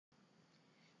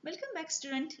Welcome back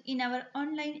student in our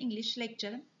online English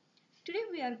lecture. Today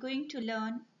we are going to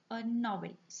learn a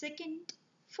novel, second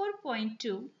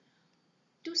 4.2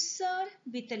 To Sir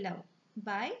with Love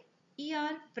by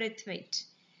Braithwaite.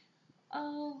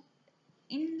 Uh,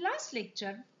 in last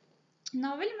lecture,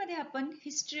 novel मध्ये आपण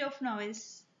history of novels,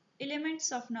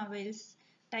 elements of novels,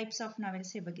 types of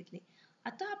novels हे बघितले.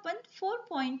 आता आपण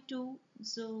 4.2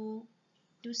 जो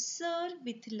to sir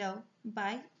with love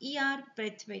bye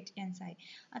Brathwaite यांचा आहे.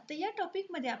 आता या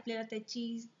टॉपिकमध्ये आपल्याला त्याची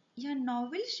ह्या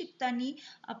नॉवेल शिकताना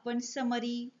आपण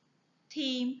summary,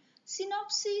 theme,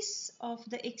 synopsis of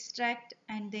the extract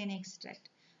and then extract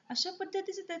अशा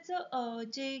पद्धतीचं त्याचं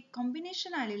जे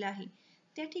कॉम्बिनेशन आलेलं आहे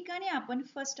त्या ठिकाणी आपण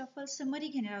फर्स्ट ऑफ ऑल समरी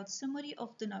घेणार आहोत. समरी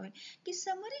ऑफ द नॉवेल की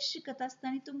समरी शिकत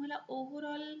असताना तुम्हाला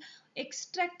ओव्हरऑल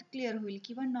एक्स्ट्रॅक्ट क्लिअर होईल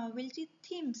किंवा नॉवेलची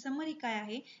थीम समरी काय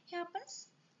आहे हे आपण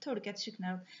थोडक्यात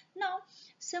शिकणार आहोत. नाव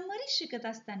समरी शिकत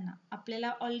असताना आपल्याला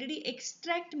ऑलरेडी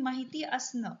एक्स्ट्रॅक्ट माहिती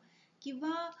असणं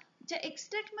किंवा ज्या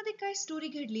एक्स्ट्रॅक्ट मध्ये काय स्टोरी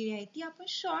घडलेली आहे ती आपण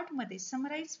शॉर्ट मध्ये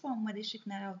समराइज फॉर्म मध्ये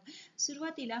शिकणार आहोत.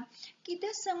 सुरुवातीला की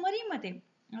त्या समरी मध्ये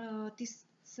ती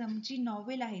जी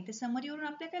नॉवेल आहे त्या समरीवरून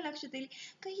आपल्याला काय लक्षात येईल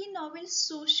की ही नॉवेल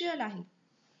सोशल आहे,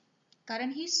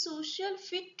 कारण ही सोशल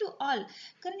फिट टू ऑल.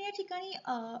 कारण या ठिकाणी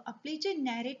आपले जे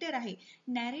नॅरेटर आहे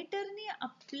नॅरेटरने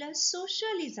आपलं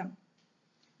सोशलिझम,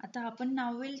 आता आपण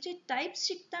नॉवेलचे टाइप्स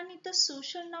शिकताना तर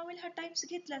सोशल नॉवेल हा टाइप्स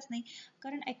घेतलाच नाही,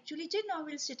 कारण ऍक्च्युली जे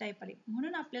नॉवेल्सचे टाइप आले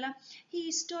म्हणून आपल्याला ही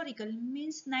हिस्टॉरिकल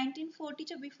मीन्स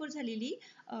 1940च्या बिफोर झालेली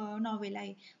नॉवेल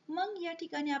आहे. मग या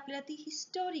ठिकाणी आपल्याला ती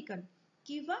हिस्टॉरिकल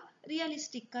किंवा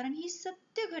रिअलिस्टिक, कारण ही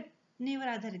सत्य घटनेवर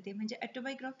आधारित आहे म्हणजे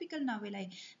ऑटोबायोग्राफिकल नॉवेल आहे.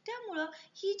 त्यामुळं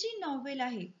ही जी नॉवेल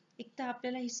आहे एक तर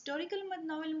आपल्याला हिस्टॉरिकल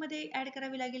नॉवेलमध्ये ऍड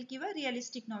करावी लागेल किंवा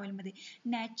रिअलिस्टिक नॉवेलमध्ये.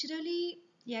 नॅचरली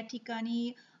या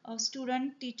ठिकाणी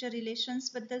स्टुडंट टीचर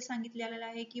रिलेशन्स बद्दल सांगितलेलं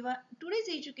आहे किंवा टुडेज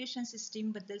एज्युकेशन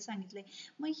सिस्टीम बद्दल सांगितलंय.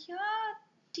 मग ह्या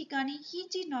ठिकाणी ही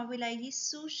जी नॉवेल आहे ही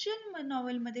सोशल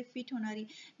नॉवेलमध्ये फिट होणारी,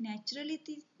 नॅचरली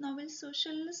ती नॉवेल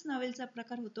सोशलच नॉवेलचा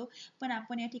प्रकार होतो, पण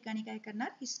आपण या ठिकाणी काय करणार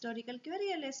हिस्टॉरिकल किंवा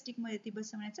रिअलिस्टिक मध्ये ती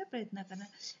बसवण्याचा प्रयत्न करणार.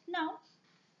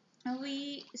 Now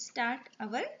we start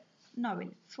our novel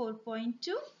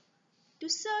 4.2 to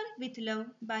sir with love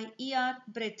bye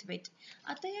Brathwaite.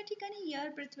 आता या ठिकाणी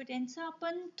ब्रेथवेट यांचं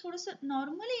आपण थोडंसं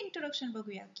नॉर्मली इंट्रोडक्शन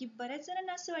बघूया की बऱ्याच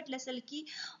जणांना असं वाटलं असेल की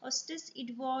ऑस्टेस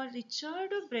it war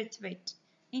Richard Brathwaite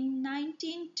in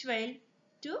 1912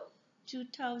 to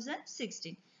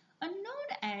 2016 unknown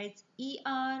as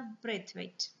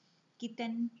Brathwaite, की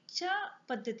त्यांच्या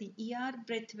पद्धती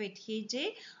ब्रेथवेट हे जे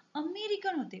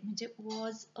अमेरिकन होते म्हणजे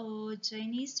was a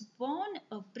Chinese born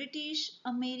a British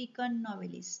American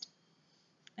novelist,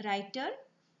 writer,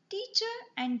 teacher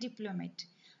and diplomat.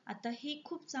 आता हे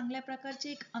खूप चांगल्या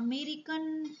प्रकारचे एक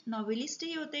अमेरिकन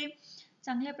नॉवेलिस्टही होते,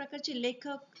 चांगल्या प्रकारचे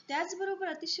लेखक, त्याचबरोबर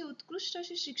अतिशय उत्कृष्ट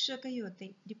असे शिक्षकही होते,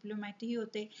 डिप्लोमॅटही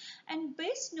होते. And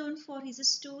best non for his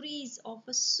stories of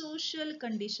a social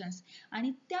conditions,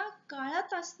 आणि त्या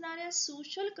काळात असणाऱ्या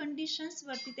सोशल कंडिशन्स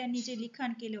वरती त्यांनी जे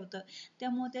लिखाण केलं होतं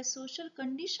त्यामुळे त्या सोशल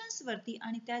कंडिशन्स वरती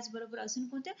आणि त्याचबरोबर अजून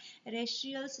कोणत्या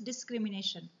रेशियल्स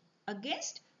डिस्क्रिमिनेशन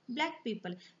अगेन्स्ट ब्लॅक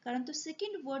पीपल, कारण तो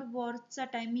सेकंड वर्ल्ड वॉरचा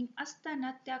टायमिंग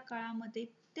असताना त्या काळामध्ये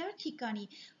त्या ठिकाणी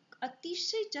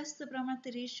अतिशय जास्त प्रमाणात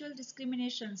racial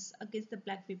discriminations against the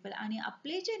black people, आणि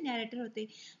आपले जे नॅरेटर होते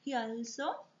he also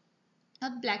a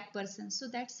black person, so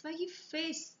that's why he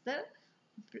face the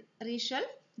racial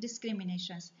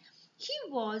discriminations. He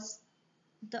was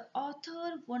the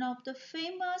author one of the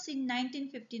famous in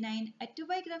 1959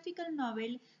 autobiographical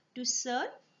novel To Sir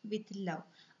with Love.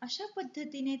 अशा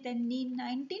पद्धतीने त्यांनी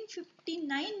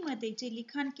 1959 मध्ये जे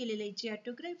लिखाण केलेले आहे, जे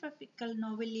ऑटोग्राफिकल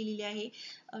नॉवेल लिहिलेली आहे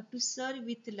टू सर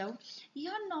विथ लव्ह,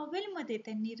 या नॉवेलमध्ये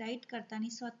त्यांनी राईट करताना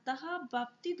स्वतः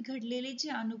बाबतीत घडलेले जे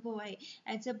अनुभव आहे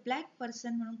ॲज अ ब्लॅक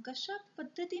पर्सन म्हणून कशा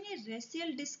पद्धतीने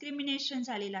रेसियल डिस्क्रिमिनेशन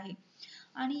झालेलं आहे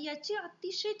आणि याची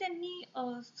अतिशय त्यांनी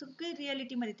सगळे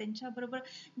रियालिटीमध्ये त्यांच्याबरोबर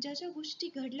ज्या ज्या गोष्टी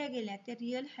घडल्या गेल्या त्या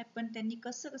रिअल हॅपन, त्यांनी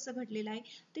कसं कसं घडलेलं आहे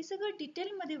ते सगळं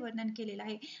डिटेलमध्ये वर्णन केलेलं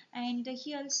आहे. And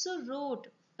he also wrote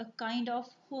a kind of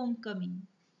home coming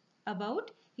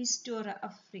about his tour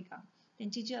Africa.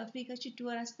 त्यांची जी आफ्रिकाची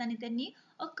टूर असताना त्यांनी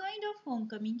a kind of home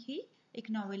coming he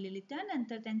एक नॉवेल लिहिली.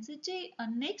 त्यानंतर त्यांचं जे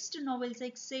नेक्स्ट नॉवेलचा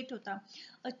एक सेट होता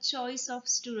a choice of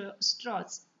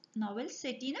straws, novel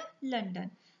set in London.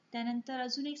 त्यानंतर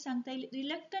अजून एक सांगता येईल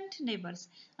रिलक्टंट नेबर्स.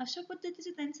 अशा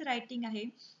पद्धतीचे त्यांचं रायटिंग आहे.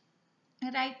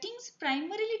 Writings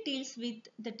primarily deals with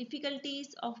the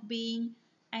difficulties of being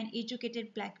and educated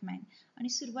black man, आणि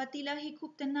सुरुवातीला हे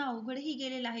खूप त्यांना अवघडही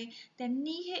गेलेलं आहे.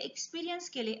 त्यांनी हे एक्सपिरियन्स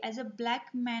केले ॲज अ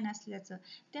ब्लॅक मॅन असल्याचं,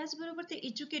 त्याचबरोबर ते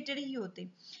एज्युकेटेडही होते.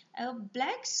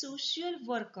 Black social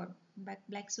worker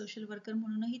black social worker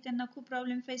म्हणूनही त्यांना खूप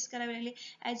प्रॉब्लेम फेस करावे लागले.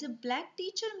 ॲज अ ब्लॅक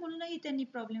टीचर म्हणूनही त्यांनी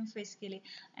प्रॉब्लेम फेस केले.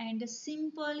 And a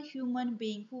simple human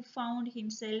being who found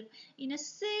himself in a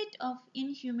set of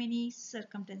इनह्युमनी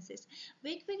circumstances.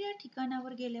 वेगवेगळ्या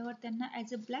ठिकाणावर गेल्यावर त्यांना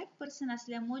ॲज अ ब्लॅक पर्सन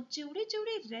असल्यामुळे जेवढे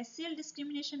जेवढे रेसियल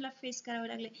डिस्क्रिमिनेशनला फेस करावे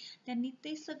लागले त्यांनी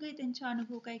ते सगळे त्यांचे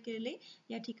अनुभव काय केलेले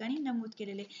या ठिकाणी नमूद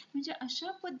केलेले. म्हणजे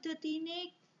अशा पद्धतीने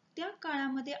त्या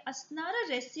काळामध्ये असणारं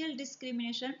रेसियल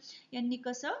डिस्क्रिमिनेशन यांनी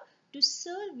कसं टू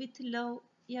सर्व विथ लव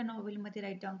या नॉवेलमध्ये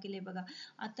राईट डाऊन केले बघा.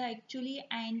 आता ॲक्च्युली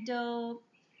अँड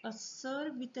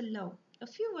सर्व with love, a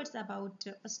few words about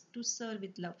to serve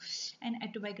with love, an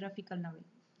autobiographical novel.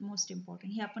 Most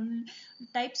important हे आपण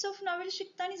टाइप्स ऑफ नॉवेल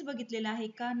शिकतानाच बघितलेलं आहे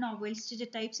का नॉवेल्सचे जे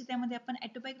टाइप्स आहे त्यामध्ये आपण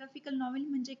ऑटोबायोग्राफिकल नॉवेल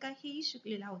म्हणजे काय हेही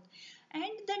शिकलेलं आहोत.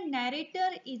 And the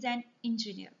narrator is an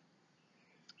engineer.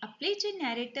 आपले जे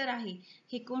नॅरेटर आहे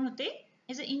हे कोण होते?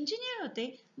 एज अ इंजिनियर होते.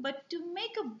 But to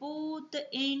make a both the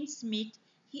ends meet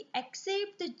he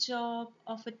accept the job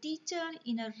of a teacher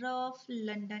in a rough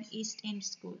London East End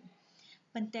school.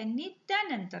 पण त्यांनी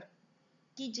त्यानंतर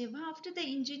की जेव्हा आफ्टर द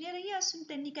इंजिनियरही असून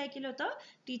त्यांनी काय केलं होतं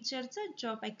टीचरचा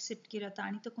जॉब ॲक्सेप्ट केला होता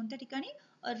आणि तो कोणत्या ठिकाणी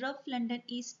रफ लंडन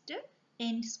ईस्ट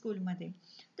एंड स्कूलमध्ये.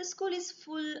 The school is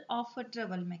full of a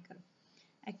trouble maker.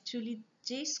 Actually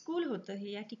जे स्कूल होतं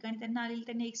हे या ठिकाणी त्यांना आलेलं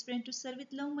त्यांनी experience to serve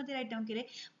with love मध्ये राईट डाऊन केले.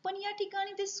 पण या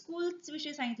ठिकाणी ते स्कूल्स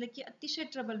विषयी सांगितलं की अतिशय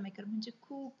ट्रबल मेकर म्हणजे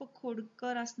खूप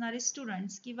खोडकर असणारे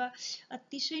स्टुडंट्स किंवा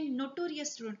अतिशय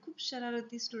नोटोरियस स्टुडंट, खूप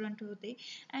शरारती स्टुडंट होते.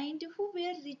 And who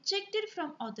were rejected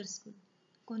from other school.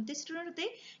 कोणते स्टुडंट होते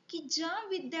की ज्या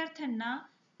विद्यार्थ्यांना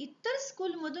इतर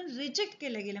स्कूलमधून रिजेक्ट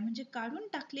केलं गेलं म्हणजे काढून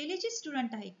टाकलेले जे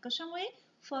स्टुडंट आहे कशामुळे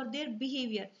फॉर देअर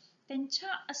बिहेवियर,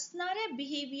 त्यांच्या असणाऱ्या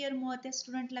बिहेवियरमुळे त्या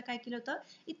स्टुडंटला काय केलं होतं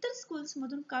इतर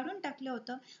स्कूल्समधून काढून टाकलं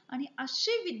होतं आणि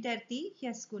असे विद्यार्थी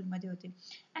ह्या स्कूलमध्ये होते.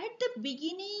 At the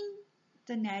beginning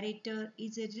the narrator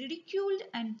is रिडिक्युल्ड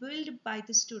and build by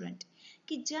the student.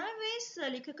 की ज्या वेळेस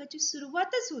लेखकाची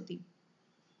सुरुवातच होती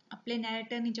आपल्या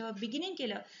नॅरेटरने जेव्हा बिगिनिंग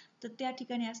केलं तर त्या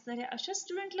ठिकाणी असणाऱ्या अशा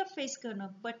स्टुडंटला फेस करणं.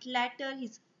 But latter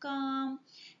his calm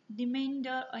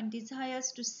demeanor and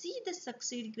desires to see the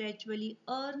succeed gradually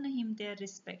earn him their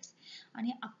respects.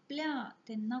 आणि आपल्या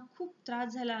त्यांना खूप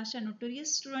त्रास झाला अशा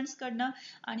नोटोरियस स्टुडंट्स कडनं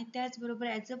आणि त्याचबरोबर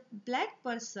ॲज अ ब्लॅक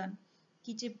पर्सन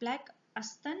की जे ब्लॅक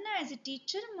असताना ॲज अ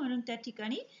टीचर म्हणून त्या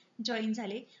ठिकाणी जॉईन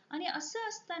झाले. आणि असं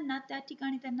असताना त्या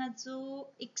ठिकाणी त्यांना जो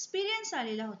एक्सपिरियन्स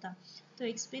आलेला होता तो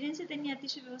एक्सपिरियन्स त्यांनी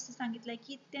अतिशय व्यवस्थित सांगितलाय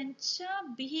की त्यांच्या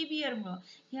बिहेवियरमुळं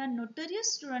ह्या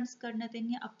नोटोरियस स्टुडंट्सकडनं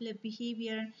त्यांनी आपलं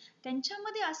बिहेवियर,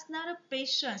 त्यांच्यामध्ये असणारं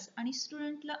पेशन्स आणि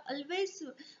स्टुडंटला ऑलवेज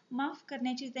माफ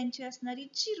करण्याची त्यांची असणारी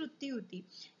जी वृत्ती होती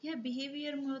ह्या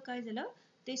बिहेवियरमुळं काय झालं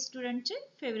ते स्टुडंटचे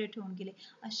फेवरेट होऊन गेले.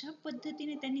 अशा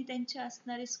पद्धतीने त्यांनी त्यांचे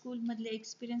असणारे स्कूलमधले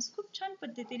एक्सपिरियन्स खूप छान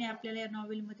पद्धतीने आपल्याला या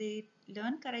नॉवेलमध्ये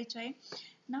लर्न करायचे आहे.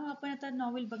 नाव आपण आता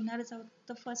नॉवेल बघणारच आहोत.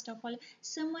 तर first of all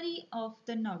summary of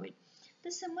the novel. तर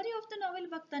समरी ऑफ द नॉवेल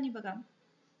बघताना बघा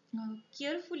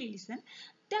केअरफुली लिसन.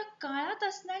 त्या काळात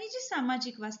असणारी जी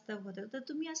सामाजिक वास्तव होतं तर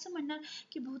तुम्ही असं म्हणणार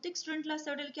की बहुतेक स्टुडंटला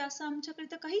असं वाटेल की असं आमच्याकडे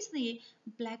तर काहीच नाहीये.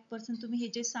 ब्लॅक पर्सन तुम्ही हे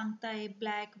जे सांगताय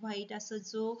ब्लॅक व्हाईट असं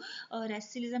जो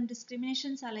रॅसिलिझम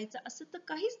डिस्क्रिमिनेशन चालायचं असं तर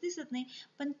काहीच दिसत नाही.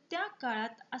 पण त्या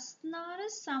काळात असणारं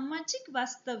सामाजिक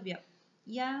वास्तव्य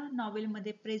या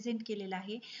नॉवेलमध्ये प्रेझेंट केलेलं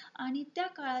आहे आणि त्या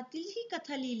काळातील ही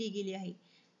कथा लिहिली गेली आहे.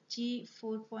 जी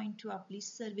 4.2 आपली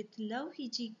सर्व विथ लव ही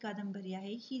जी कादंबरी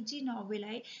आहे ही जी नॉवेल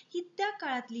आहे ही त्या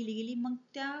काळात लिहिली गेली. मग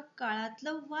त्या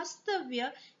काळातलं वास्तव्य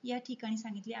या ठिकाणी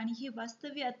सांगितले आणि हे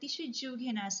वास्तव्य अतिशय जीव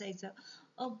घेणं असायचं.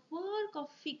 A work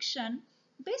of fiction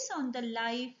based on the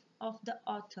life of the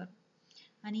author.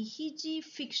 आणि ही जी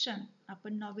फिक्शन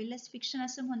आपण नॉवेललाच फिक्शन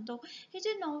असं म्हणतो. हे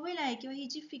जे नॉवेल आहे किंवा ही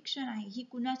जी फिक्शन आहे ही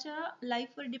कुणाच्या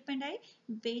लाईफवर डिपेंड आहे?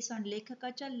 बेस्ड ऑन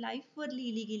लेखकाच्या लाईफवर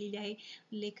लिहिली गेलेली आहे.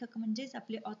 लेखक म्हणजेच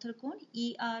आपले ऑथर कोण?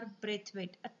 E.R.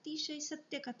 ब्रेथवेट. अतिशय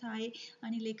सत्य कथा आहे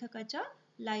आणि लेखकाच्या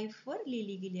लाईफवर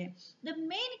लिहिली गेली आहे. The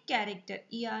main character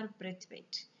E.R.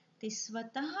 Brathwaite ते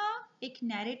स्वतः एक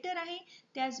नॅरेटर आहे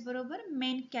त्याचबरोबर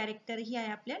मेन कॅरेक्टर ही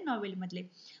आहे आपल्या नॉवेलमधले.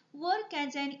 Work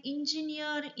as an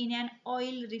engineer in an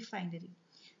oil refinery.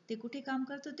 ते कुठे काम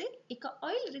करत होते? एका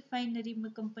ऑइल रिफायनरी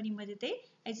कंपनीमध्ये ते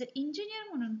ॲज अ इंजिनियर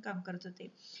म्हणून काम करत होते.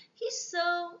 ही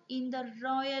सर्व in the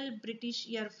royal British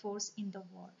air force in the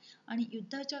war. आणि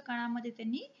युद्धाच्या काळामध्ये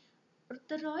त्यांनी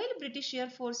रॉयल ब्रिटिश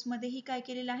एअरफोर्समध्येही काय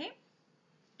केलेलं आहे?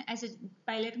 ॲज अ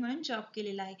पायलट म्हणून जॉब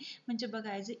केलेला आहे. म्हणजे बघा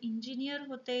ॲज अ इंजिनियर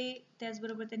होते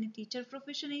त्याचबरोबर त्यांनी टीचर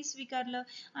प्रोफेशनही स्वीकारलं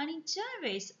आणि ज्या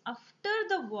वेळेस after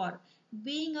the war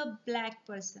being a black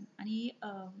person आणि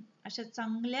अशा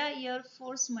चांगल्या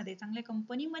एअरफोर्समध्ये चांगल्या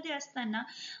कंपनीमध्ये असताना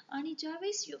आणि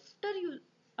ज्यावेळेस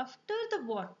आफ्टर द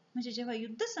वॉर म्हणजे जेव्हा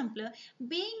युद्ध संपलं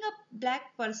बीइंग अ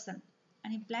ब्लॅक पर्सन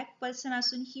आणि ब्लॅक पर्सन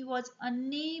असून he was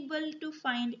unable to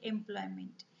find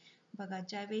employment. बघा,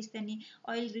 ज्यावेळेस त्यांनी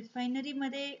ऑइल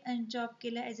रिफायनरीमध्ये जॉब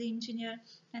केला ॲज अ इंजिनियर,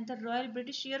 नंतर रॉयल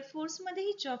ब्रिटिश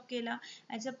एअरफोर्समध्येही जॉब केला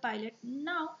as a pilot.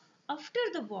 Now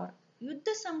after the war,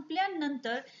 युद्ध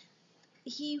संपल्यानंतर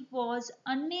he was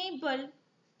unable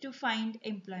to find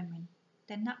employment.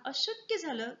 त्यांना अशक्य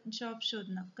झालं जॉब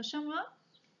शोधणं. कशामुळं?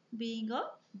 being a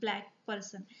black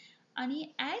person. आणि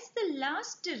as the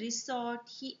last resort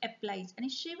he applies, आणि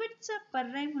शेवटचा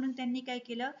पर्याय म्हणून त्यांनी काय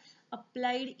केलं?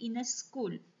 Applied in a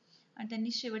school. आणि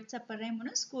त्यांनी शेवटचा पर्याय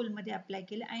म्हणून स्कूलमध्ये अप्लाय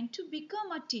केलं and to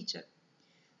become a teacher.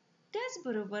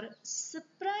 त्याचबरोबर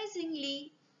surprisingly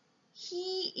he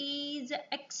is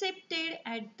accepted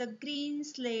at the Green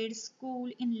Slade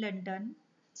School in London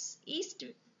East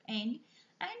End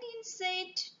and is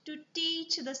set to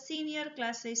teach the senior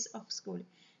classes of school.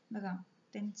 बघा,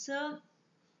 त्यांचं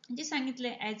जे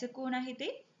सांगितलंय ॲज अ कोण आहे ते?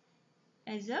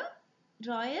 As a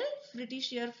royal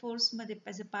British एअरफोर्समध्ये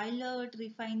as a pilot,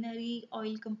 refinery,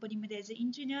 oil कंपनीमध्ये as a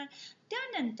engineer.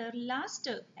 त्यानंतर last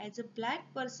as a black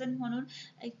person म्हणून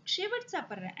एक शेवटचा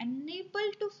पर्याय unable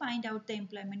to find out the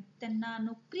employment. त्यांना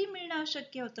नोकरी मिळणं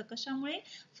अशक्य होतं. कशामुळे?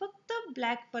 फक्त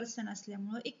ब्लॅक पर्सन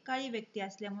असल्यामुळं, एक काळी व्यक्ती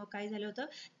असल्यामुळं काय झालं होतं?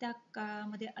 त्या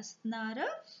काळामध्ये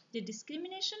असणारं जे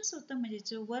डिस्क्रिमिनेशन्स होतं, म्हणजे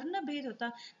जो वर्णभेद होता,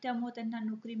 त्यामुळे त्यांना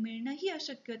नोकरी मिळणंही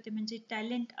अशक्य होते. म्हणजे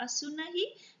टॅलेंट असूनही,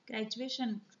 ग्रॅज्युएशन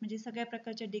म्हणजे सगळ्या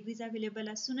प्रकारच्या डिग्रीज अवेलेबल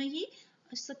असूनही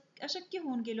अशक्य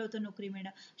होऊन गेलं होतं नोकरी मिळणं.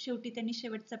 शेवटी त्यांनी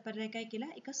शेवटचा पर्याय काय केला?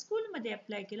 एका स्कूलमध्ये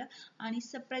अप्लाय केला आणि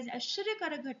सरप्राईज,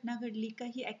 आश्चर्यकारक घटना घडली का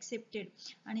ही ॲक्सेप्टेड,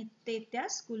 आणि ते त्या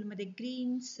स्कूलमध्ये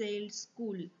green sailed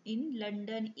school in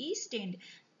London east end,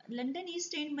 London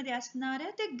east एंडमध्ये असणाऱ्या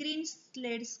त्या ग्रीन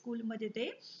स्लेड स्कूलमध्ये ते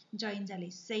जॉईन झाले.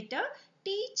 Set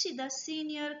teach the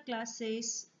senior classes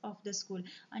of the school.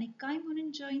 आणि काय म्हणून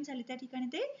जॉईन झाले त्या ठिकाणी?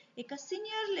 ते एका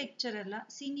सिनियर लेक्चररला,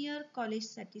 सिनियर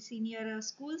कॉलेजसाठी, सिनियर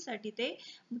स्कूलसाठी ते,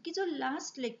 की जो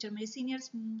लास्ट लेक्चर म्हणजे सिनियर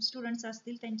स्टुडंट्स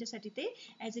असतील त्यांच्यासाठी ते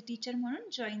ॲज अ टीचर म्हणून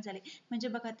जॉईन झाले. म्हणजे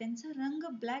बघा, त्यांचा रंग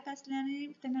ब्लॅक असल्याने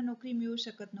त्यांना नोकरी मिळू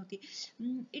शकत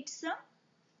नव्हती. इट्स अ,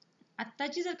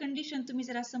 आत्ताची जर कंडिशन तुम्ही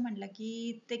जर असं म्हणला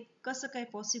की ते कसं काय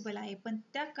पॉसिबल आहे, पण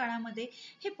त्या काळामध्ये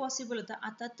हे पॉसिबल होतं.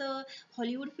 आता तर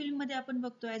हॉलिवूड फिल्ममध्ये आपण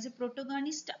बघतो ॲज अ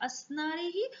प्रोटोगॉनिस्ट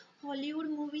असणारेही, हॉलिवूड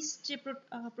मूवीजचे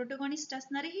प्रोटोगॉनिस्ट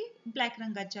असणारेही ब्लॅक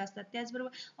रंगाचे असतात.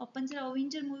 त्याचबरोबर आपण जर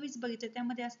अवेंजर मूवीज बघितले,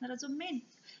 त्यामध्ये असणारा जो मेन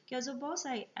किंवा जो बॉस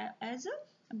आहे ॲज अ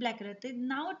ब्लॅक कलर. ते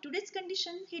नाव टुडेज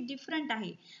कंडिशन हे डिफरंट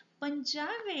आहे, पण ज्या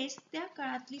वेळेस त्या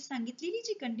काळातली सांगितलेली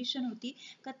जी कंडिशन होती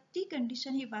का, ती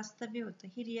कंडिशन ही वास्तव्य होतं,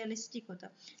 हे रिअलिस्टिक होतं.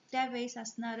 त्यावेळेस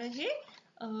असणारं हे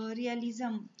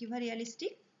रिअलिझम किंवा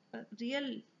रिअलिस्टिक,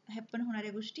 रिअल हॅपन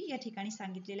होणाऱ्या गोष्टी या ठिकाणी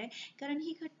सांगितलेल्या आहे. कारण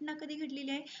ही घटना कधी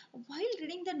घडलेली आहे? व्हाईल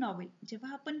रीडिंग द नॉवेल,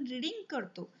 जेव्हा आपण रीडिंग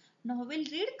करतो, नॉवेल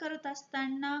रीड करत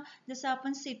असताना जसं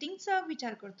आपण सेटिंगचा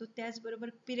विचार करतो, त्याचबरोबर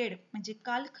पिरियड म्हणजे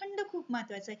कालखंड खूप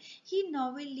महत्वाचा आहे. ही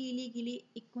नॉवेल लिहिली गेली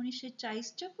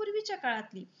 1940च्या पूर्वीच्या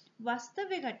काळातली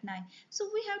वास्तव्य घटना आहे. So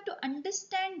we have to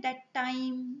understand that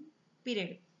time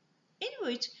period in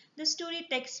which the story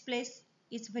takes place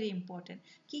is very important.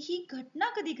 की ही घटना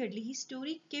कधी घडली, ही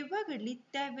स्टोरी केव्हा घडली,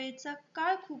 त्यावेळेचा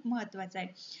काळ खूप महत्वाचा आहे.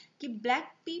 की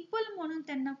ब्लॅक पीपल म्हणून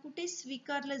त्यांना कुठे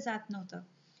स्वीकारलं जात नव्हतं.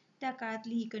 त्या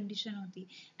काळातली ही कंडिशन होती.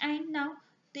 अँड नाव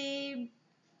ते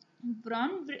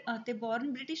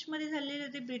बॉर्न ब्रिटिशमध्ये झालेले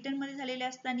होते, ब्रिटनमध्ये झालेले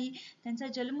असताना त्यांचा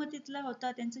जन्म तिथला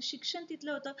होता, त्यांचं शिक्षण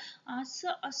तिथलं होतं.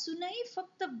 असं असूनही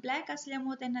फक्त ब्लॅक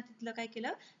असल्यामुळे त्यांना तिथलं काय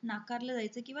केलं? नाकारलं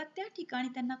जायचं, किंवा त्या ठिकाणी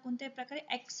त्यांना कोणत्याही प्रकारे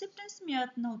ॲक्सेप्टन्स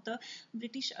मिळत नव्हतं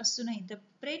ब्रिटिश असूनही. The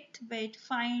Brathwaite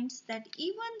finds that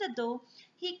even though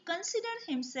he considered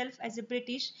himself as a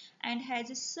British and has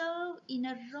served in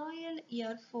a Royal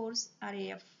Air Force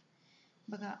RAF.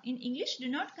 बघा, in English do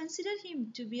not consider him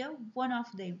to be a one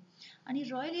of them. आणि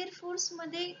royal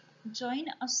एअरफोर्समध्ये join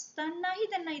असतानाही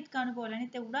त्यांना इतका अनुभव आला, आणि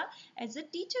तेवढा as a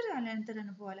teacher झाल्यानंतर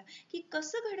अनुभव आला. की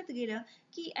कसं घडत गेलं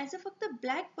की ॲज अ फक्त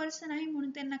ब्लॅक पर्सन आहे म्हणून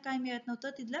त्यांना काय मिळत नव्हतं?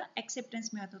 तिथलं ॲक्सेप्टन्स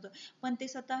मिळत नव्हतं. पण ते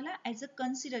स्वतःला as a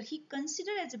consider, he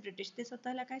consider as a British, ते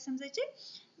स्वतःला काय समजायचे?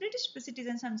 ब्रिटिश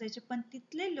सिटिझन समजायचे. पण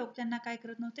तिथले लोक त्यांना काय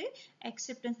करत नव्हते?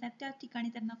 ॲक्सेप्टन्स नाही. त्या ठिकाणी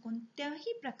त्यांना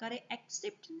कोणत्याही प्रकारे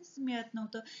ॲक्सेप्टन्स मिळत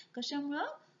नव्हतं. कशामुळं?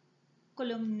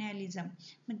 colonialism.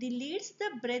 They leads the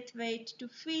Braithwaite to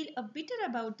feel a bitter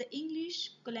about the English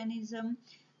colonialism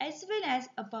as well as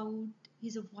about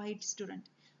his white student.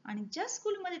 आणि ज्या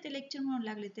स्कूलमध्ये ते लेक्चर म्हणून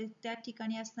लागले, ते त्या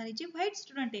ठिकाणी असणारे जे व्हाईट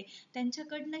स्टुडंट आहे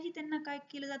त्यांच्याकडनंही त्यांना काय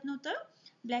केलं जात नव्हतं?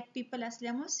 ब्लॅक पीपल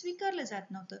असल्यामुळे स्वीकारलं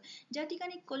जात नव्हतं. ज्या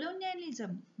ठिकाणी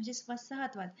कोलोनियलिझम म्हणजे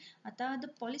वसाहतवाद, आता the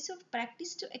policy of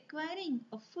practice to acquiring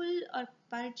a full or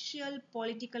partial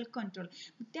political control,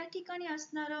 त्या ठिकाणी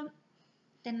असणारं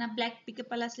त्यांना ब्लॅक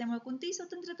पिकअप आला असल्यामुळे कोणतीही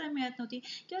स्वतंत्रता मिळत नव्हती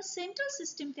किंवा सेंट्रल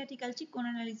सिस्टीम त्या ठिकाणची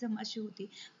कोलोनियलिझम अशी होती.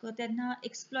 त्यांना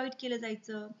एक्सप्लॉइट केलं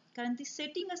जायचं कारण ती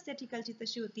सेटिंगच त्या ठिकाणची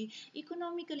तशी होती.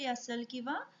 इकॉनॉमिकली असेल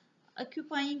किंवा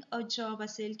ऑक्युपाईंग अ जॉब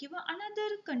असेल किंवा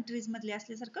अनदर कंट्रीज मधले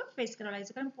असल्यासारखं फेस करावं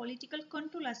लागायचं कारण पॉलिटिकल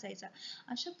कंट्रोल असायचा.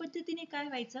 अशा पद्धतीने काय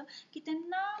व्हायचं की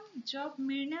त्यांना जॉब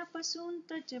मिळण्यापासून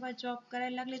तर जेव्हा जॉब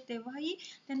करायला लागले तेव्हाही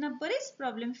त्यांना बरेच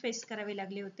प्रॉब्लेम फेस करावे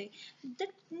लागले होते. The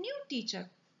new teacher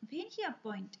when he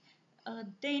appoint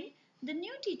then the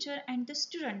new teacher and the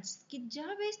students की ज्या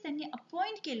वेळेस त्यांनी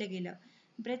अपॉइंट केलं गेलं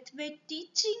Braithwaite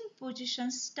teaching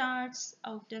position starts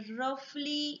out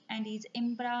roughly and is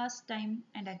embraced time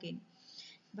and again.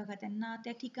 बघा त्यांना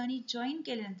त्या ठिकाणी जॉईन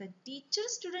केल्यानंतर टीचर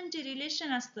स्टुडंट जे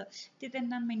रिलेशन असतं ते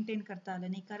त्यांना मेंटेन करता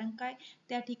आलं नाही कारण काय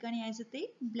त्या ठिकाणी ॲज ते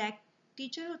ब्लॅक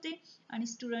टीचर होते आणि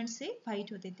स्टुडंट्स हे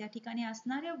व्हाईट होते. त्या ठिकाणी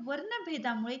असणाऱ्या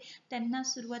वर्णभेदामुळे त्यांना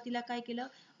सुरुवातीला काय केलं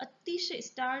अतिशय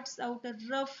स्टार्ट्स आउट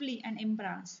रफली अँड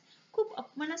एम्ब्रास खूप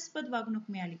अपमानास्पद वागणूक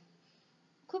मिळाली.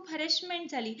 खूप हॅरेसमेंट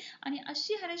झाली आणि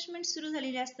अशी हॅरेसमेंट सुरू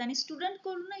झालेली असताना स्टुडंट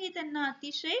कडूनही त्यांना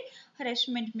अतिशय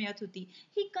हॅरेसमेंट मिळत होती.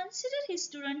 ही कन्सिडर हिज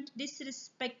स्टुडंट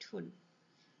डिसरिस्पेक्टफुल.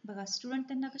 बघा स्टुडंट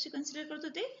त्यांना कसे कन्सिडर करत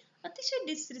होते अतिशय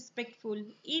disrespectful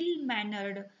ill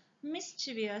mannered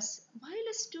mischievous while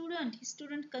a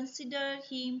student consider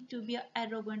him to be an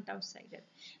arrogant outsider.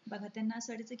 बघा त्यांना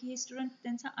असं वाटायचं की हे स्टुडंट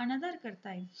त्यांचा अनादर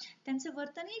करताय. त्यांचं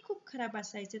वर्तनही खूप खराब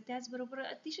असायचं. त्याचबरोबर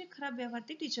अतिशय खराब व्यवहार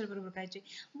ते टीचर बरोबर करायचे.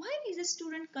 while is a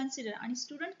student consider आणि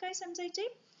स्टुडंट काय समजायचे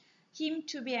him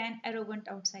to be an arrogant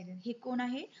outsider. हे कोण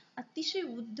आहे अतिशय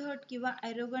उद्धट किंवा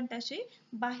arrogant असे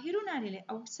बाहेरून आलेले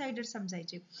आउटसाइडर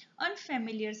समजायचे.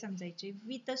 अनफॅमिलियर समजायचे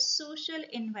विथ अ सोशल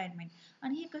एन्व्हायरमेंट.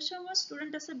 आणि हे कशामुळे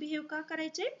स्टुडंट असं बिहेव का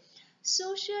करायचे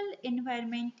social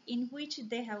environment in which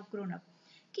they have grown up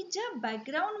की ज्या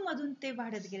बॅकग्राऊंड मधून ते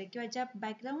वाढत गेले किंवा ज्या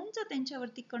बॅकग्राऊंडचा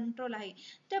त्यांच्यावरती कंट्रोल आहे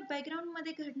त्या बॅकग्राऊंड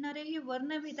मध्ये घडणारे हे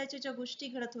वर्णभेदाच्या ज्या गोष्टी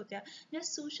घडत होत्या ज्या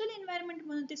सोशल एन्व्हायरमेंट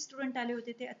मधून ते स्टुडंट आले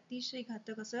होते ते अतिशय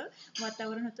घातक असं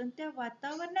वातावरण होतं. त्या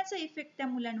वातावरणाचा इफेक्ट त्या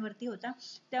मुलांवरती होता.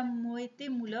 त्यामुळे ते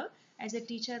मुलं ॲज अ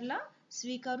टीचरला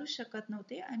स्वीकारू शकत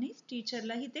नव्हते आणि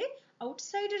टीचरलाही ते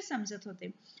आउटसाइडर समजत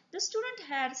होते. The student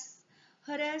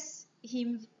harass him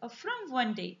from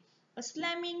one day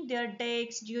slamming their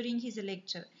desks during his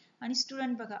lecture. आणि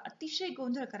स्टुडंट बघा अतिशय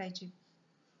गोंधळ करायचे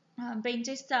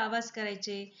बेंचेसचा आवाज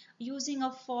करायचे युजिंग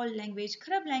ऑफ फॉल लँग्वेज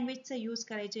खराब लँग्वेजचा यूज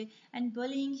करायचे and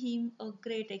बलिंग him a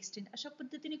great extent. अशा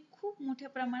पद्धतीने खूप मोठ्या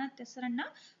प्रमाणात त्या सरांना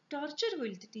टॉर्चर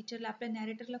होईल टीचरला आपल्या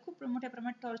नॅरेटरला खूप मोठ्या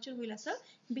प्रमाणात टॉर्चर होईल असं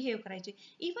बिहेव करायचे.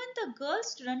 Even the girl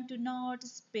student do not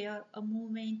spare a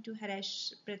movement to हॅरॅश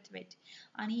Brathwaite.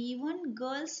 आणि इव्हन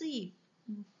गर्ल्सही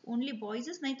ओनली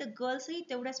बॉईजच नाही तर गर्ल्सही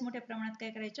तेवढ्याच मोठ्या प्रमाणात काय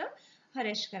करायच्या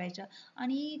हॅरॅश करायच्या.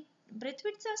 आणि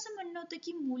ब्रेथवेटचं असं म्हणणं होतं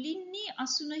की मुलींनी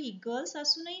असूनही गर्ल्स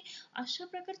असूनही अशा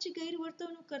प्रकारची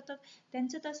गैरवर्तवणूक करतात.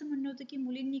 त्यांचं तर असं म्हणणं होतं की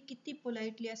मुलींनी किती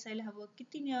पोलाइटली असायला हवं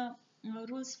किती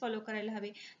रूल्स फॉलो करायला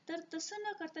हवे तर तसं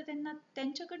न करता त्यांना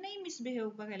त्यांच्याकडनंही मिसबिहेव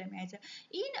बघायला मिळायचा.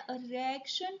 In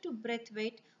reaction to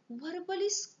Brathwaite verbally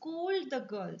scold the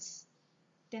girls.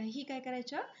 त्याही काय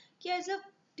करायच्या की ॲज अ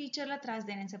टीचरला त्रास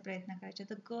देण्याचा प्रयत्न करायच्या.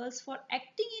 The girls for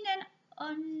acting in an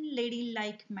अनलेडी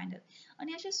like manner.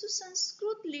 आणि अशा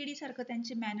सुसंस्कृत लेडी सारखं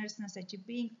त्यांचे मॅनर्स नसायचे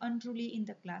Bing unruly in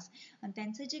the class. आणि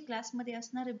त्यांचं जे क्लासमध्ये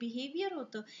असणारं बिहेवियर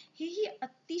होतं हेही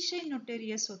अतिशय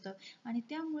नोटेरियस होतं. आणि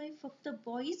त्यामुळे फक्त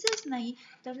बॉईजच नाही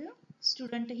तर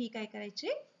स्टुडंटही काय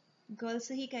करायचे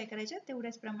गर्ल्सही काय करायच्या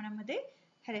तेवढ्याच प्रमाणामध्ये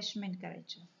हॅरेसमेंट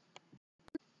करायच्या.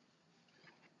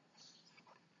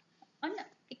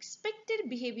 Unexpected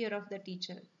behaviour of the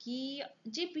teacher की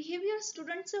जे बिहेवियर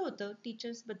स्टुडंटचं होतं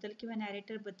टीचर्स बद्दल किंवा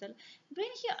नॅरेटर बद्दल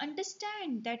when he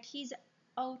understand that his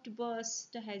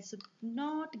outburst has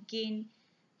not gained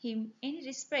him any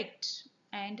respect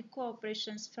and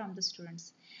cooperations from the students.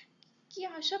 की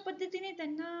अशा पद्धतीने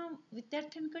त्यांना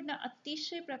विद्यार्थ्यांकडनं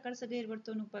अतिशय प्रकारचं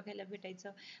गैरवर्तवणूक बघायला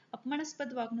भेटायचं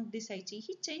अपमानास्पद वागणूक दिसायची.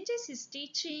 ही changes his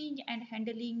teaching and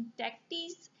handling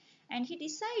tactics and he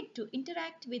decide to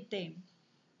interact with them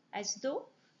as though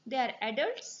they are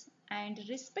adults and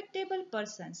respectable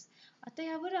persons. आता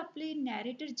यावर आपले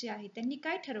नॅरेटर जे आहे त्यांनी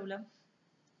काय ठरवलं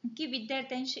की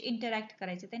विद्यार्थ्यांशी इंटरॅक्ट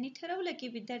करायचं. त्यांनी ठरवलं की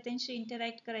विद्यार्थ्यांशी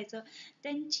इंटरॅक्ट करायचं.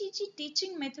 त्यांची जी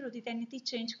टीचिंग मेथड होती त्यांनी ती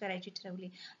चेंज करायची ठरवली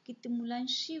की ते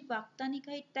मुलांशी वागताना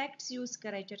काही टॅक्ट्स यूज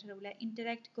करायच्या ठरवल्या.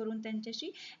 इंटरॅक्ट करून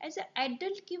त्यांच्याशी ॲज अ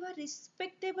ॲडल्ट किंवा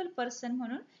रिस्पेक्टेबल पर्सन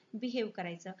म्हणून बिहेव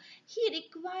करायचं. He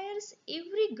requires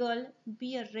every girl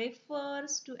be a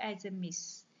refers to as a miss.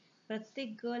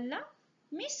 प्रत्येक गर्लला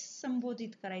मिस संबोधित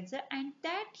करायचं and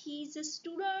that his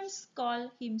students call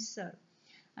him sir.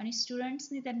 आणि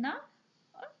स्टुडंट्सनी त्यांना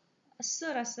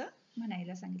सर असं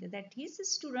म्हणायला सांगितलं. That his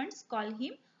students call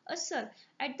him a sir.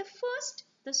 At the first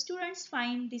The students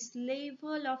find this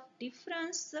level of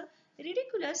difference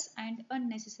ridiculous and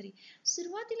unnecessary.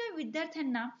 सुरुवातीला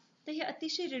विद्यार्थ्यांना तर हे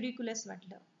अतिशय ridiculous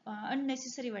वाटलं,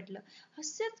 अननेसेसरी वाटलं,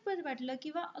 हास्यास्पद वाटलं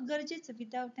किंवा गरजेचं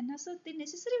त्यांना असं ते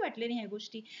नेसेसरी वाटले नाही ह्या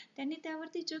गोष्टी. त्यांनी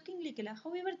त्यावरती जोकिंगली केला.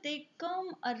 However, they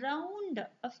come around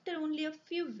after only a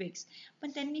few weeks.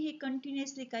 पण त्यांनी हे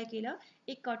कंटिन्युअसली काय केलं,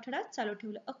 एक आठवडा चालू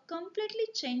ठेवलं. A completely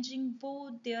changing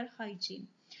both their hygiene.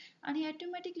 आणि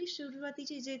ऑटोमॅटिकली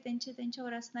सुरुवातीचे जे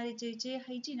त्यांच्यावर असणारे जे जे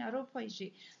हायजीन आरोप व्हायचे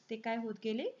ते काय होत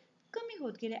गेले, कमी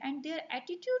होत गेले. And there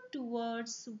attitude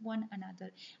towards one another.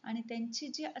 आणि त्यांचे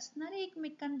जे असणारे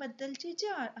एकमेकांबद्दलचे जे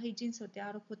हायजीन्स होते,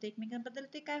 आरोप होते एकमेकांबद्दल,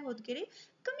 ते काय होत गेले,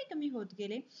 कमी कमी होत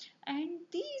गेले. And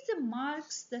these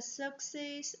marks the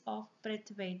success of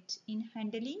Brathwaite in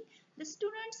handling the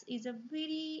students is a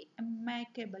very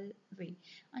अमॅकेबल वे.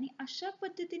 आणि अशा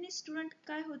पद्धतीने स्टुडंट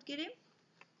काय होत गेले,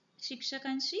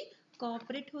 शिक्षकांशी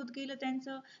कॉपरेट होत गेलं.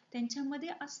 त्यांच्यामध्ये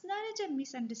असणाऱ्या ज्या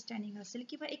मिसअंडरस्टँडिंग असेल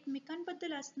किंवा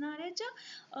एकमेकांबद्दल असणाऱ्या ज्या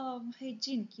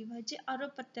हायजीन किंवा जे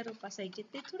आरोप प्रत्यारोप असायचे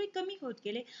ते थोडे कमी होत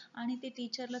गेले आणि ते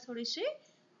टीचरला थोडेसे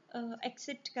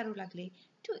ॲक्सेप्ट करू लागले.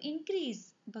 टू इन्क्रीज,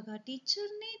 बघा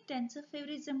टीचरने त्यांचं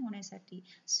फेवरिझम होण्यासाठी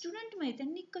स्टुडंटमध्ये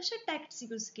त्यांनी कशा टॅक्ट्स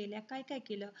यूज केल्या, काय काय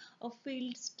केलं,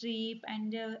 फील्ड ट्रिप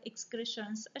अँड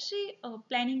एक्सकर्शन्स असे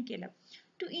प्लॅनिंग केलं.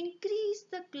 To increase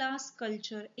the class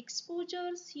culture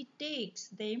exposures, he takes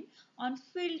them on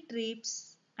field trips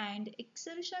and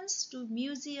excursions to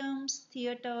museums,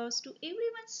 theaters. To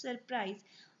everyone's surprise,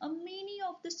 many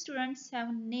of the students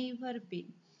have never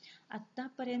been.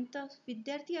 आतापर्यंत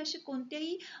विद्यार्थी असे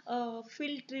कोणत्याही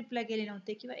field ट्रिपला गेले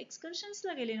नव्हते किंवा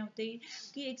एक्सकर्शन्सला गेले नव्हते,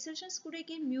 की एक्सकर्शन्स कुठे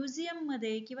की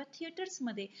म्युझियममध्ये किंवा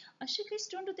थिएटर्समध्ये. असे काही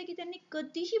स्टुडंट होते की त्यांनी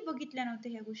कधीही बघितल्या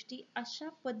नव्हत्या ह्या गोष्टी. अशा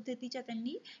पद्धतीच्या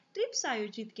त्यांनी ट्रिप्स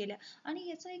आयोजित केल्या आणि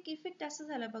याचा एक इफेक्ट असा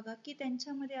झाला बघा की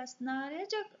त्यांच्यामध्ये असणाऱ्या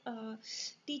ज्या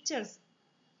टीचर्स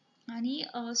आणि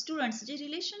स्टुडंट्स जे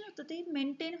रिलेशन होतं ते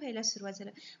मेंटेन व्हायला सुरुवात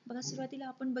झालं. बघा सुरुवातीला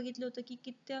आपण बघितलं होतं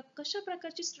की कशा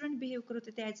प्रकारचे स्टुडंट बिहेव करत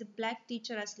होते ॲज अ ब्लॅक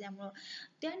टीचर असल्यामुळं.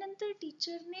 त्यानंतर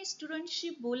टीचरने स्टुडंटशी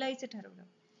बोलायचं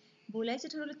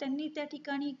ठरवलं. त्यांनी त्या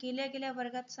ठिकाणी गेल्या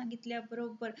वर्गात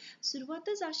सांगितल्याबरोबर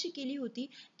सुरुवातच अशी केली होती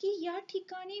की या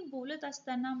ठिकाणी बोलत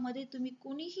असताना मध्ये तुम्ही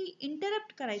कोणीही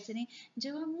इंटरप्ट करायचं नाही.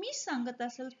 जेव्हा मी सांगत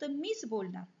असेल तर मीच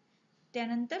बोलणार,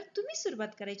 त्यानंतर तुम्ही सुरुवात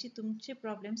करायची तुमचे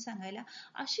प्रॉब्लेम सांगायला.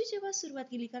 अशी जेव्हा सुरुवात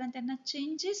केली, कारण त्यांना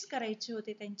चेंजेस करायचे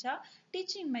होते त्यांच्या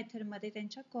टीचिंग मेथडमध्ये,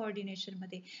 त्यांच्या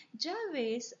कोऑर्डिनेशनमध्ये. ज्या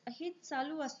वेळेस हे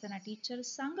चालू असताना टीचर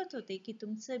सांगत होते की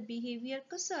तुमचं बिहेवियर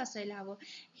कसं असायला हवं,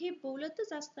 हे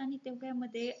बोलतच असताना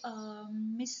तेवढ्यामध्ये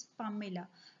मिस पामेला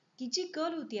की जी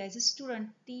गर्ल होती ॲज अ स्टुडंट,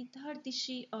 ती धड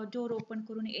दिशी डोर ओपन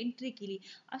करून एंट्री केली.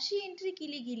 अशी एंट्री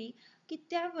केली गेली की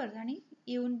त्यावर आणि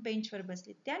येऊन बेंचवर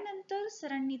बसले. त्यानंतर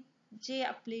सरांनी जे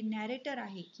आपले नॅरेटर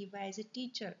आहे किंवा ॲज अ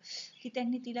टीचर की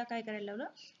त्यांनी तिला काय करायला लावलं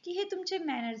की हे तुमचे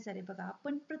मॅनर्स झाले. बघा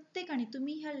आपण प्रत्येकाने,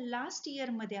 तुम्ही ह्या लास्ट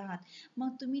इयरमध्ये आहात,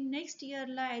 मग तुम्ही नेक्स्ट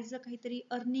इयरला ॲज अ काहीतरी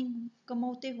अर्निंग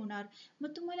कमवते होणार,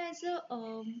 मग तुम्हाला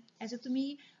ॲज अ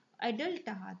तुम्ही ॲडल्ट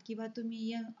आहात किंवा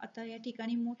तुम्ही आता या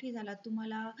ठिकाणी मोठे झालात,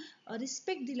 तुम्हाला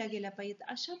रिस्पेक्ट दिला गेला पाहिजे.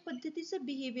 अशा पद्धतीचं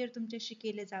बिहेवियर तुमच्याशी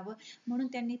केलं जावं म्हणून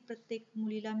त्यांनी प्रत्येक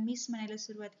मुलीला मिस म्हणायला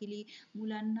सुरुवात केली,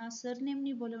 मुलांना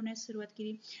सरनेमनी बोलवण्यास सुरुवात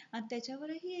केली. आणि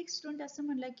त्याच्यावरही एक स्टुडंट असं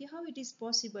म्हणला की हाऊ इट इज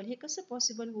पॉसिबल, हे कसं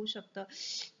पॉसिबल होऊ शकतं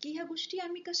की ह्या गोष्टी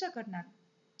आम्ही कशा करणार,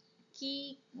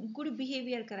 की गुड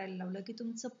बिहेवियर करायला लावलं की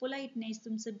तुमचं पोलाइटनेस,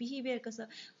 तुमचं बिहेवियर कसं,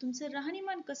 तुमचं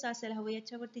राहणीमान कसं असायला हवं,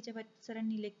 याच्यावरती जेव्हा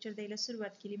सरांनी लेक्चर द्यायला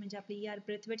सुरुवात केली, म्हणजे आपले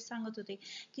ब्रेथवेट सांगत होते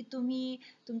की तुम्ही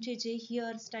तुमचे जे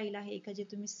हेअर स्टाईल आहे का, जे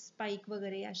तुम्ही स्पाइक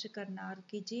वगैरे असे करणार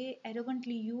की जे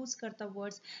ॲरोगंटली यूज करता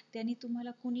वर्ड्स, त्यांनी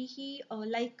तुम्हाला कुणीही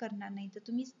लाईक करणार नाही. तर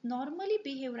तुम्ही नॉर्मली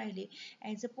बिहेव राहिले,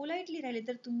 ॲज अ पोलाइटली राहिले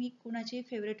तर तुम्ही कुणाचे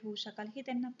फेवरेट होऊ शकाल, हे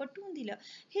त्यांना पटवून दिलं.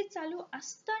 हे चालू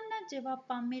असताना जेव्हा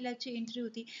पामेलाची एंट्री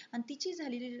होती आणि तिची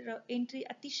झालेली एंट्री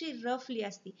अतिशय रफली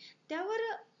असती, त्यावर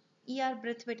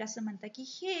ब्रेथवेट असं म्हणतात की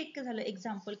हे एक झालं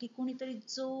एक्झाम्पल की कोणीतरी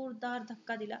जोरदार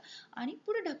धक्का दिला आणि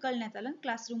पुढे ढकलण्यात आलं,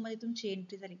 क्लासरूममध्ये तुमची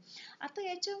एंट्री झाली. आता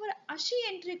याच्यावर अशी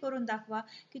एंट्री करून दाखवा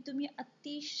की तुम्ही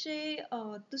अतिशय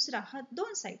दुसरा हा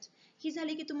दोन साईड ही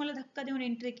झाली की तुम्हाला धक्का देऊन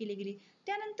एंट्री केली गेली,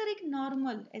 त्यानंतर एक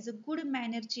normal as a good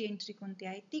मॅनरची entry कोणती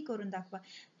आहे ती करून दाखवा.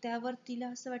 त्यावर तिला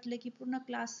असं वाटलं की पूर्ण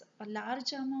क्लास,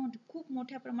 लार्ज अमाऊंट, खूप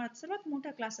मोठ्या प्रमाणात, सर्वात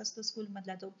मोठा क्लास असतो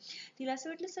स्कूलमधला तो, तिला असं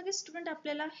वाटलं सगळे स्टुडंट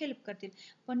आपल्याला हेल्प करतील,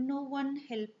 पण नो वन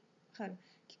हेल्प खरं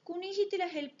की कुणीही तिला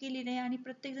हेल्प केली नाही आणि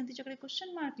प्रत्येकजण तिच्याकडे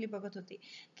क्वेश्चन मार्कली बघत होते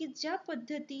की ज्या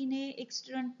पद्धतीने एक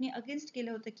स्टुडंटने अगेन्स्ट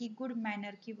केलं होतं की गुड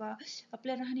मॅनर किंवा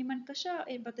आपलं राहणीमान कशा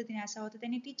पद्धतीने असावं होतं,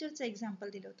 त्यांनी टीचरचं एक्झाम्पल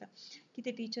दिलं होतं की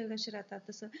ते टीचर कसे राहतात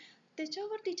तसं.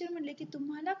 त्याच्यावर टीचर म्हणले की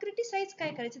तुम्हाला क्रिटिसाइज काय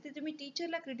करायचं ते तुम्ही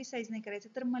टीचरला क्रिटिसाइज नाही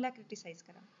करायचं तर मला क्रिटिसाइज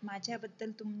करा.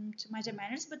 माझ्याबद्दल माझ्या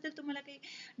मॅनर्सबद्दल तुम्हाला काही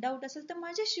डाऊट असेल तर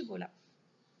माझ्याशी बोला.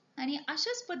 आणि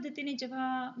अशाच पद्धतीने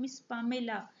जेव्हा मिस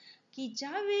पामेला की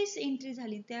ज्या वेळेस एंट्री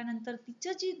झाली त्यानंतर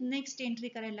तिचं जी नेक्स्ट एंट्री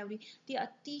करायला लावली ती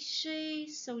अतिशय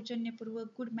सौजन्यपूर्वक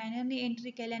गुड मॅनरने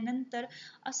एंट्री केल्यानंतर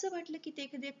असं वाटलं की ते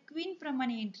एखाद्या क्वीन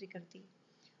प्रमाणे एंट्री करते.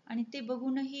 आणि ते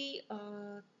बघूनही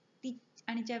ती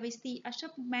आणि ज्यावेळेस ती अशा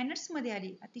मॅनर्स मध्ये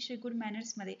आली अतिशय गुड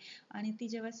मॅनर्स मध्ये आणि ती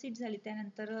जेव्हा सीट झाली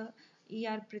त्यानंतर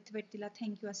आर ब्रेथवेट तिला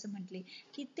थँक्यू असं म्हटले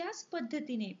की त्याच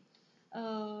पद्धतीने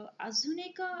अजून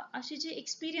एक असे जे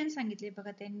एक्सपिरियन्स सांगितले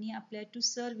बघा त्यांनी आपल्या टू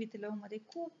सर्व विथ लव्ह मध्ये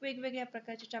खूप वेगवेगळ्या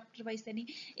प्रकारचे चॅप्टर वाईज त्यांनी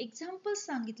एक्झाम्पल्स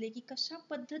सांगितले की कशा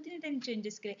पद्धतीने त्यांनी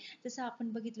चेंजेस केले. जसं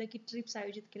आपण बघितलं की ट्रिप्स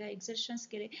आयोजित केल्या, एक्झर्शन्स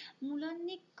केले,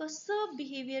 मुलांनी कसं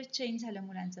बिहेवियर चेंज झालं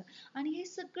मुलांचं. आणि हे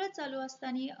सगळं चालू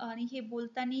असताना आणि हे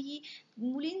बोलतानाही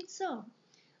मुलींचं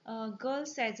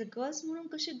गर्ल्स ॲज अ गर्ल्स म्हणून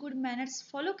कसे गुड मॅनर्स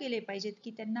फॉलो केले पाहिजेत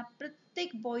की त्यांना प्रत्येक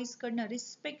बॉईजकडनं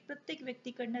रिस्पेक्ट, प्रत्येक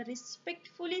व्यक्तीकडनं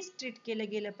रिस्पेक्टफुली ट्रीट केलं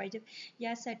गेलं पाहिजेत.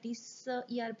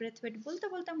 यासाठी आर ब्रेथवेट बोलता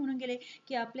बोलता म्हणून गेले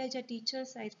की आपल्या ज्या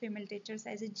टीचर्स आहेत female teachers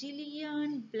as a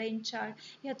Jillian ब्लेंचार्ड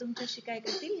ह्या तुमच्याशी काय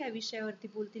करतील ह्या विषयावरती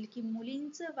बोलतील की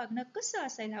मुलींचं वागणं कसं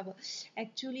असायला हवं.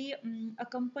 Actually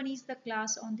accompanies the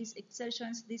class on these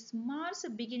exertions. This marks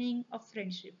a beginning of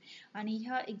friendship. आणि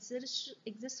ह्या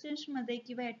एक्झर्शन्स मध्ये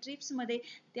किंवा या ट्रिप्स मध्ये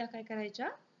त्या काय करायच्या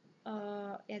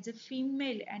ॲज अ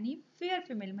फिमेल आणि फेअर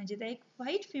फिमेल म्हणजे त्या एक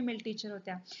व्हाईट फिमेल टीचर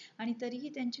होत्या आणि तरीही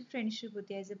त्यांची फ्रेंडशिप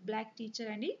होती ॲज अ ब्लॅक टीचर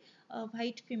आणि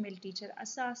व्हाईट फिमेल टीचर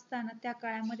असं असताना त्या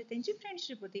काळामध्ये त्यांची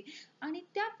फ्रेंडशिप होती. आणि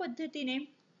त्या पद्धतीने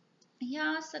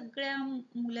ह्या सगळ्या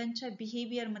मुलांच्या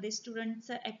बिहेवियरमध्ये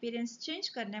स्टुडंटचं अपीअरन्स चेंज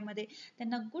करण्यामध्ये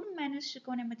त्यांना गुड मॅनर्स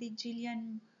शिकवण्यामध्ये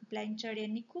जिलियन ब्लँचार्ड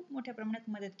यांनी खूप मोठ्या प्रमाणात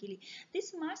मदत केली.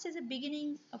 दिस marks as a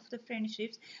beginning of the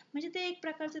friendships म्हणजे ते एक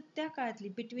प्रकारचं त्या काळातली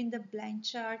बिटवीन द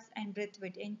ब्लँचार्ड्स अँड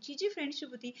ब्रेथवेट यांची जी फ्रेंडशिप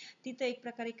होती ती तर एक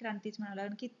प्रकारे क्रांतीच म्हणावं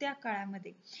लागेल की त्या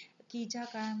काळामध्ये की ज्या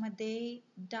काळामध्ये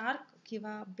डार्क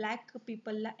किंवा ब्लॅक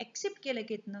पीपलला ॲक्सेप्ट केलं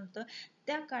गेत नव्हतं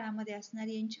त्या काळामध्ये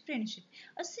असणारी यांची friendship.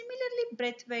 Similarly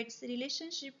ब्रेथवेट्स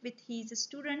relationship with his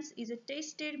students is a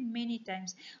tested many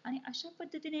times. आणि अशा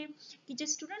पद्धतीने की जे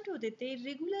स्टुडंट होते ते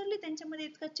रेग्युलरली त्यांच्यामध्ये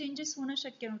इतका चेंजेस होणं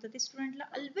शक्य नव्हतं. ते स्टुडंटला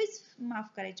ऑलवेज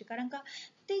माफ करायचे कारण का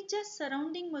ते ज्या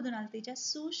सराउंडिंग मधून आलते, ज्या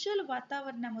सोशल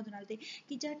वातावरणामधून आलते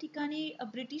की ज्या ठिकाणी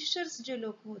ब्रिटिशर्स जे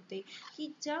लोक होते की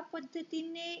ज्या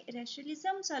पद्धतीने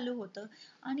रॅशलिझम चालू होतं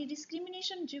आणि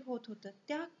डिस्क्रिमिनेशन जे होत होतं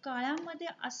त्या काळामध्ये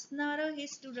असणारं हे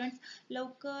स्टुडंट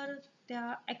लवकर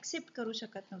त्या ॲक्सेप्ट करू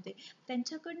शकत नव्हते.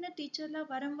 त्यांच्याकडनं टीचरला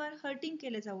वारंवार हर्टिंग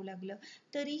केलं जाऊ लागलं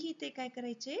तरीही ते काय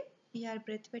करायचे आर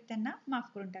ब्रेथवेट त्यांना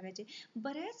माफ करून टाकायचे.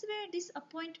 बऱ्याच वेळा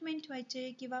डिसअपॉइंटमेंट व्हायचे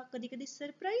किंवा कधी कधी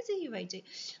सरप्राईजही व्हायचे.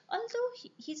 Although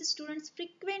his students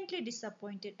frequently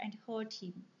disappointed and hurt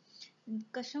हिम.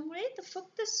 कशामुळे तर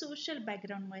फक्त सोशल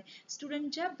बॅकग्राऊंडमुळे.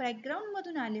 स्टुडंट ज्या बॅकग्राऊंड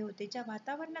मधून आले होते, ज्या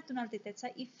वातावरणातून आले त्याचा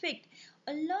इफेक्ट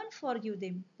लर्न फॉरगिव्ह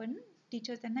देम पण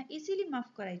टीचर त्यांना इझिली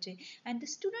माफ करायचे. And the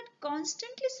student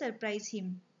constantly surprise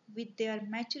him with their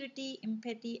maturity,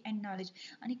 empathy and knowledge.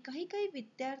 आणि काही काही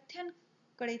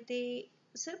विद्यार्थ्यांकडे ते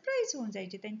सरप्राईज होऊन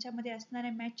जायचे त्यांच्यामध्ये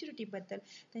असणाऱ्या मॅच्युरिटीबद्दल,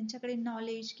 त्यांच्याकडे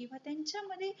नॉलेज किंवा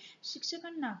त्यांच्यामध्ये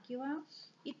शिक्षकांना किंवा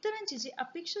इतरांची जी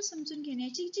अपेक्षा समजून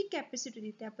घेण्याची जी कॅपॅसिटी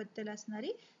होती त्याबद्दल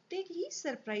असणारी तेही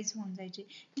सरप्राईज होऊन जायचे.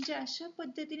 म्हणजे अशा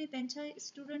पद्धतीने त्यांच्या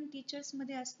स्टुडंट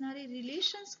टीचर्समध्ये असणारे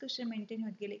रिलेशन्स कसे मेंटेन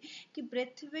होत गेले की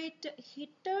ब्रेथवेट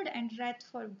हेटेड अँड रॅथ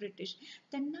फॉर ब्रिटिश.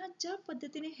 त्यांना ज्या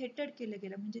पद्धतीने हेटेड केलं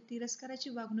गेलं म्हणजे तिरस्काराची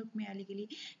वागणूक मिळाली गेली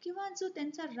किंवा जो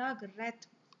त्यांचा राग रॅथ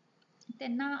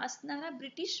त्यांना असणारा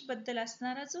ब्रिटिश बद्दल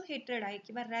असणारा जो हेट्रेड आहे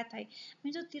किंवा रॅथ आहे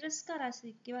म्हणजे जो तिरस्कार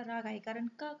असेल किंवा राग आहे कारण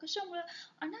का कशामुळे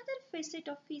another facet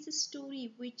of his story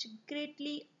which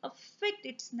greatly affect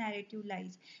it's narrative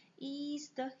lies is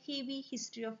the heavy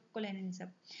history of कॉलोनिझम.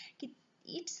 की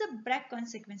it's a black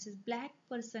consequences. Black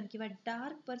person किंवा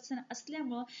डार्क पर्सन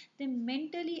असल्यामुळं ते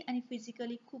मेंटली आणि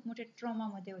फिजिकली खूप मोठ्या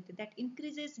ट्रॉमामध्ये होते. That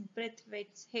increases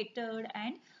ब्रेथवेट्स hatred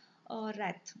and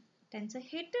रॅथ. त्यांचं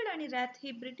हेटेड आणि रॅथ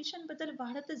हे ब्रिटिशांबद्दल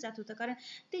वाढतच जात होतं कारण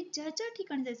ते ज्या ज्या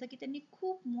ठिकाणी जायचं की त्यांनी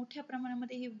खूप मोठ्या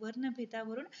प्रमाणामध्ये हे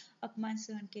वर्णभेदावरून अपमान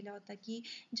सहन केला होता. की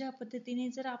ज्या पद्धतीने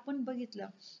जर आपण बघितलं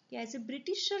की ॲज अ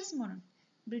ब्रिटिशर्स म्हणून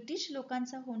ब्रिटिश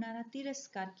लोकांचा होणारा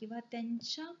तिरस्कार किंवा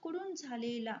त्यांच्याकडून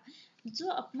झालेला जो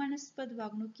अपमानास्पद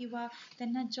वागणूक किंवा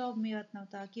त्यांना जॉब मिळत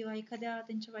नव्हता किंवा एखाद्या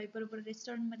त्यांच्या वाईफबरोबर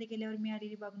रेस्टॉरंटमध्ये गेल्यावर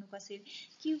मिळालेली वागणूक असेल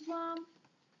किंवा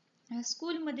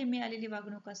स्कूलमध्ये मिळालेली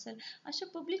वागणूक असेल, अशा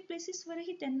पब्लिक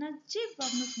प्लेसेसवरही त्यांना जे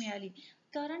वागणूक मिळाली,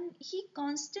 कारण ही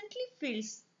कॉन्स्टंटली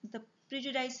फील्स द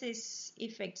प्रिजुडायसेस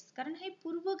इफेक्ट्स, कारण हे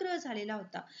पूर्वग्रह झालेला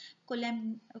होता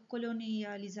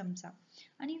कोलोनियलिझमचा.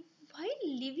 आणि while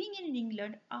living in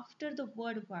England after the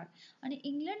world war, आणि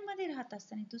इंग्लंडमध्ये राहत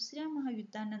असताना दुसऱ्या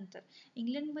महायुद्धानंतर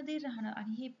इंग्लंडमध्ये राहणं,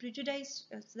 आणि हे प्रिजुडाईस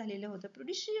झालेलं होतं,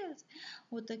 प्रुडिशियस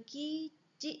होतं की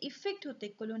जे इफेक्ट होते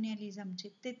कोलोनियलिझमचे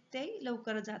ते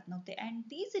लवकर जात नव्हते. And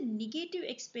these negative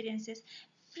experiences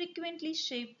frequently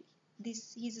shape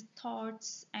his thoughts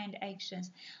and actions.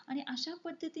 आणि अशा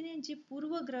पद्धतीने जे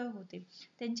पूर्वग्रह होते,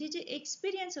 त्यांचे जे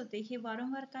एक्सपिरियन्स होते, हे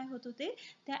वारंवार काय होत होते,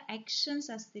 त्या ॲक्शन्स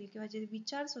असतील किंवा जे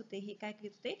विचार्स होते, हे काय करत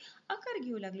होते, आकार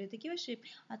घेऊ लागले होते किंवा शेप.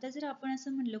 आता जर आपण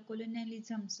असं म्हणलं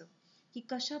कोलोनियलिझमचं की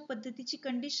कशा पद्धतीची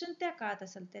कंडिशन त्या काळात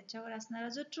असेल, त्याच्यावर असणारा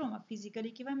जो ट्रॉमा फिजिकली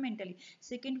किंवा मेंटली,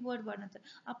 सेकंड वर्ल्ड वॉर नंतर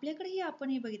आपल्याकडेही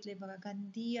आपणही बघितले बघा,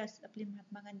 आपले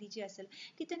महात्मा गांधीजी असेल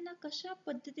की त्यांना कशा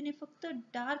पद्धतीने फक्त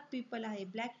डार्क पीपल आहे,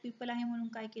 ब्लॅक पीपल आहे म्हणून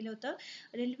काय केलं होतं,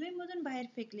 रेल्वेमधून बाहेर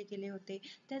फेकले गेले होते.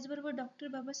 त्याचबरोबर डॉक्टर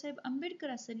बाबासाहेब आंबेडकर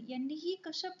असेल, यांनीही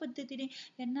कशा पद्धतीने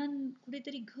यांना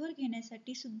कुठेतरी घर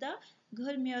घेण्यासाठी सुद्धा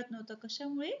घर मिळत नव्हतं.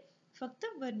 कशामुळे? फक्त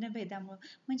वर्णभेदामुळे.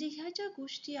 म्हणजे ह्या ज्या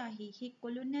गोष्टी आहे, हे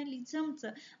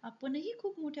कोलोनियलिझमचं आपणही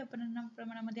खूप मोठ्या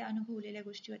प्रमाणामध्ये अनुभवलेल्या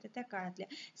गोष्टी होत्या त्या काळातल्या.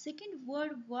 सेकंड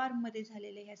वर्ल्ड वॉर मध्ये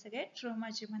झालेल्या ह्या सगळ्या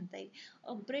ट्रॉमाचे म्हणता येईल.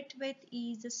 Brathwaite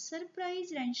is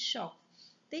surprise and shock.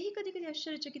 तेही कधी कधी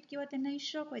आश्चर्यचकित किंवा त्यांनाही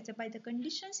शॉक व्हायचं by the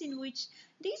conditions in which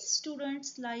these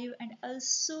students live and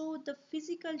also the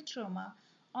physical trauma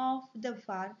of the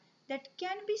war that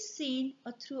can be seen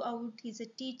throughout his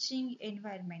teaching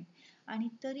environment. आणि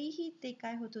तरीही ते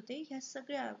काय होत होते, ह्या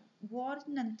सगळ्या वॉर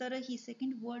नंतरही,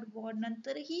 सेकंड वर्ल्ड वॉर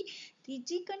नंतरही ती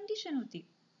जी कंडिशन होती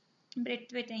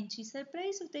ब्रेथवेट यांची,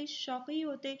 सरप्राईज होते, शॉकही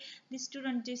होते.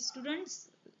 जे स्टुडंट्स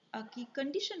की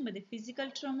कंडिशनमध्ये फिजिकल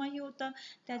ट्रॉमाही होता,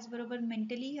 त्याचबरोबर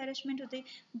मेंटली हॅरेसमेंट होते,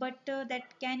 but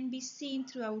that can be seen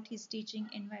through out his teaching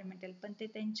environmental. पण ते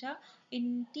त्यांच्या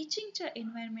टीचिंगच्या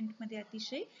एन्व्हायरमेंटमध्ये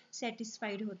अतिशय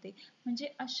सॅटिस्फाईड होते. म्हणजे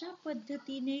अशा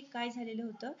पद्धतीने काय झालेलं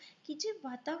होतं की जे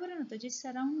वातावरण होतं, जे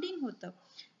सराउंडिंग होतं,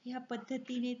 ह्या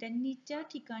पद्धतीने त्यांनी त्या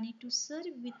ठिकाणी टू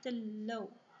सर्व विथ लव,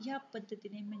 ह्या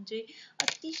पद्धतीने म्हणजे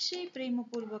अतिशय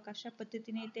प्रेमपूर्वक अशा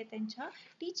पद्धतीने ते त्यांच्या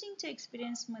टीचिंगच्या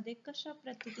एक्सपिरियन्समध्ये कशा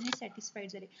पद्धतीने सॅटिस्फाईड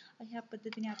झाले, ह्या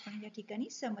पद्धतीने आपण या ठिकाणी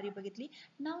समरी बघितली.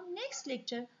 नाव next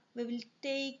lecture we will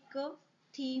take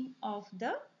theme of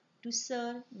the to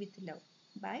serve with love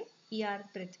bye E.R.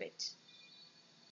 Braithwaite.